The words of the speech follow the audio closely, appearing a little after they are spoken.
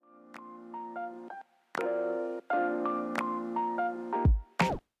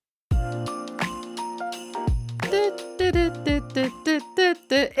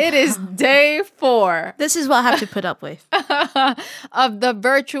It is day 4. This is what I have to put up with. Of the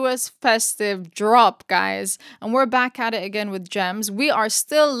virtuous festive drop, guys. And we're back at it again with gems. We are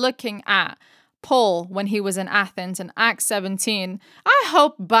still looking at Paul when he was in Athens in Acts 17. I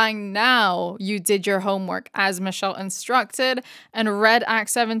hope by now you did your homework as Michelle instructed and read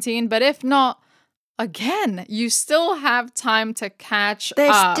Acts 17. But if not, again, you still have time to catch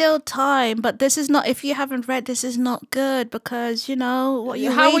There's up. still time, but this is not, if you haven't read, this is not good because, you know, what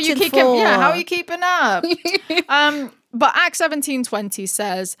you're How are you waiting keeping? for. Yeah, how are you keeping up? But Acts 17:20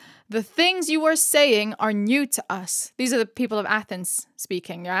 says, the things you are saying are new to us. These are the people of Athens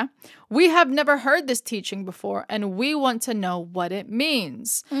speaking, yeah? We have never heard this teaching before, and we want to know what it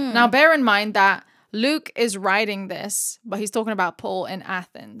means. Now, bear in mind that Luke is writing this, but he's talking about Paul in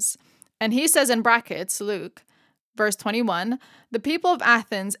Athens. And he says in brackets, Luke, verse 21, the people of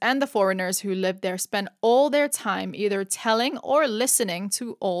Athens and the foreigners who lived there spent all their time either telling or listening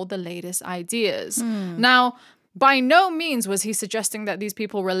to all the latest ideas. Now, by no means was he suggesting that these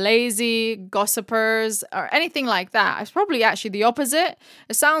people were lazy, gossipers, or anything like that. It's probably actually the opposite.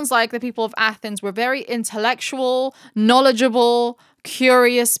 It sounds like the people of Athens were very intellectual, knowledgeable,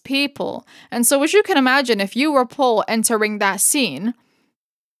 curious people. And so as you can imagine, if you were Paul entering that scene,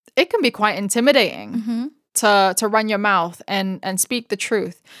 it can be quite intimidating to run your mouth and speak the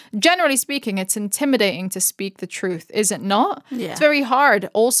truth. Generally speaking, it's intimidating to speak the truth, is it not? Yeah. It's very hard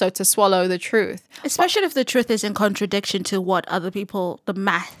also to swallow the truth. Especially if the truth is in contradiction to what other people, the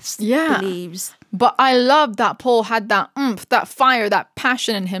mass, believes. But I love that Paul had that oomph, that fire, that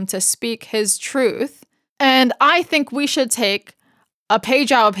passion in him to speak his truth. And I think we should take a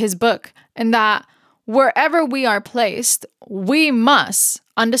page out of his book in that wherever we are placed, we must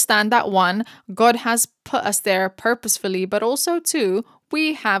understand that 1, God has put us there purposefully, but also 2,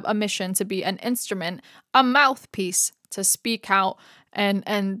 we have a mission to be an instrument, a mouthpiece to speak out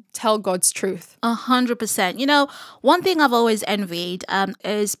and tell God's truth. 100%. You know, one thing I've always envied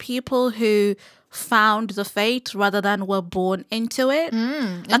is people who found the faith rather than were born into it.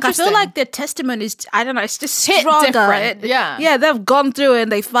 Like I feel like their testimony is, I don't know, it's just stronger. Different. Yeah, they've gone through it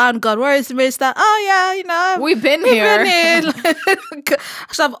and they found God. Whereas me, it's like, oh yeah, you know, we've been here.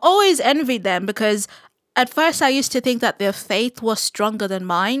 So I've always envied them because at first I used to think that their faith was stronger than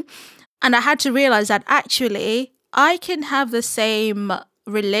mine, and I had to realize that actually I can have the same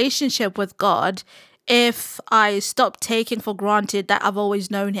relationship with God if I stop taking for granted that I've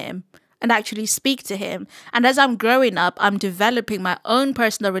always known him and actually speak to him. And as I'm growing up, I'm developing my own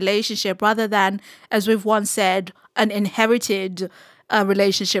personal relationship rather than, as we've once said, an inherited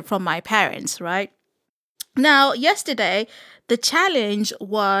relationship from my parents, right? Now, yesterday, the challenge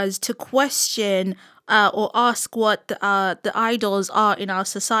was to question or ask what the idols are in our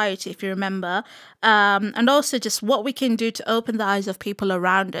society, if you remember, and also just what we can do to open the eyes of people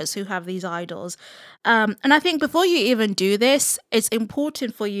around us who have these idols. And I think before you even do this, it's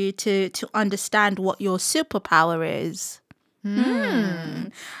important for you to understand what your superpower is.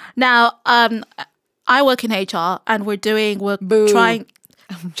 Now, I work in HR and we're trying...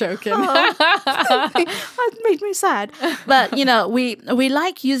 I'm joking. That made me sad. But, you know, we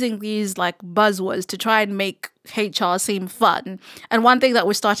like using these like buzzwords to try and make HR seem fun. And one thing that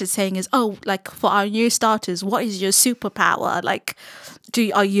we started saying is, oh, like for our new starters, what is your superpower? Like,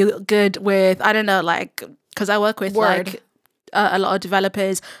 are you good with, I don't know, like, because I work with Word. like a lot of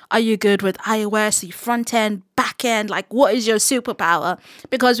developers. Are you good with iOS, front end, back end? Like, what is your superpower?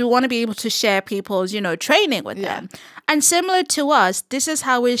 Because we want to be able to share people's, you know, training with them. And similar to us, this is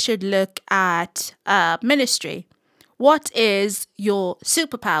how we should look at ministry. What is your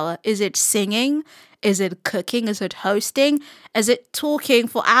superpower? Is it singing? Is it cooking? Is it hosting? Is it talking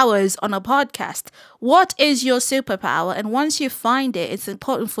for hours on a podcast? What is your superpower? And once you find it, it's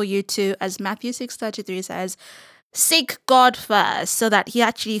important for you to, as Matthew 6:33 says, seek God first so that he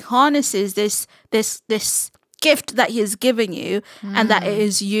actually harnesses this gift that he has given you and that it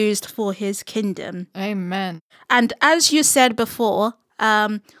is used for his kingdom. Amen. And as you said before,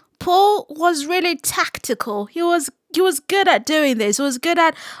 Paul was really tactical. He was good at doing this. He was good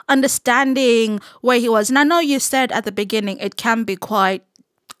at understanding where he was. And I know you said at the beginning it can be quite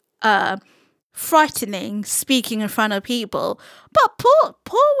frightening speaking in front of people. But Paul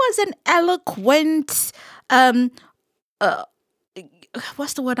was an eloquent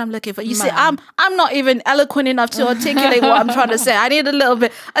what's the word I'm looking for? You see, I'm not even eloquent enough to articulate what I'm trying to say. I need a little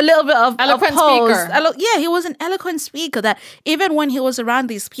bit of Eloquent pause. speaker. Yeah, he was an eloquent speaker that even when he was around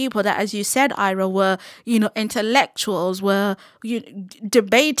these people that, as you said, Ira, were, intellectuals, were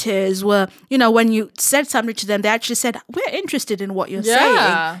debaters, were, when you said something to them, they actually said, we're interested in what you're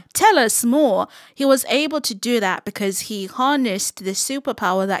saying. Tell us more. He was able to do that because he harnessed the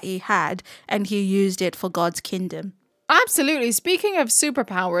superpower that he had and he used it for God's kingdom. Absolutely. Speaking of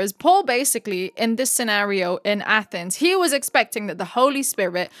superpowers, Paul basically, in this scenario in Athens, he was expecting that the Holy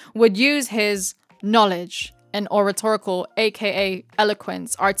Spirit would use his knowledge and oratorical, aka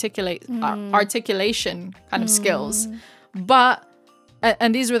eloquence, articulation kind of skills. But,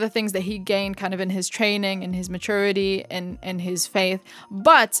 and these were the things that he gained kind of in his training, in his maturity, in his faith.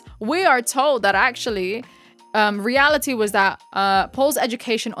 But we are told that actually reality was that Paul's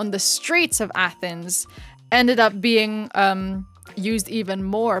education on the streets of Athens ended up being used even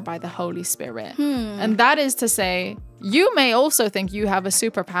more by the Holy Spirit. And that is to say, you may also think you have a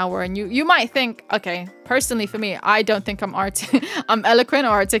superpower, and you might think, okay, personally for me, I don't think I'm eloquent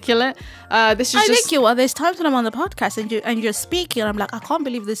or articulate. This is I think you are. There's times when I'm on the podcast and you're speaking, and I'm like, I can't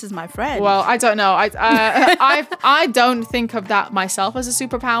believe this is my friend. Well, I don't know. I don't think of that myself as a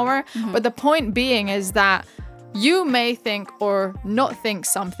superpower. But the point being is that you may think or not think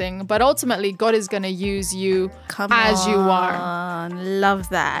something, but ultimately God is going to use you as you are. Love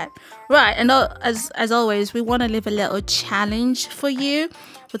that. Right. And as always, we want to leave a little challenge for you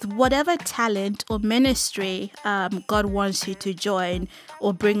with whatever talent or ministry God wants you to join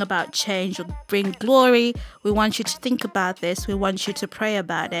or bring about change or bring glory. We want you to think about this. We want you to pray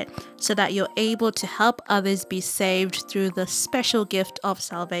about it so that you're able to help others be saved through the special gift of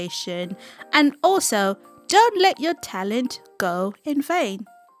salvation. And also, don't let your talent go in vain.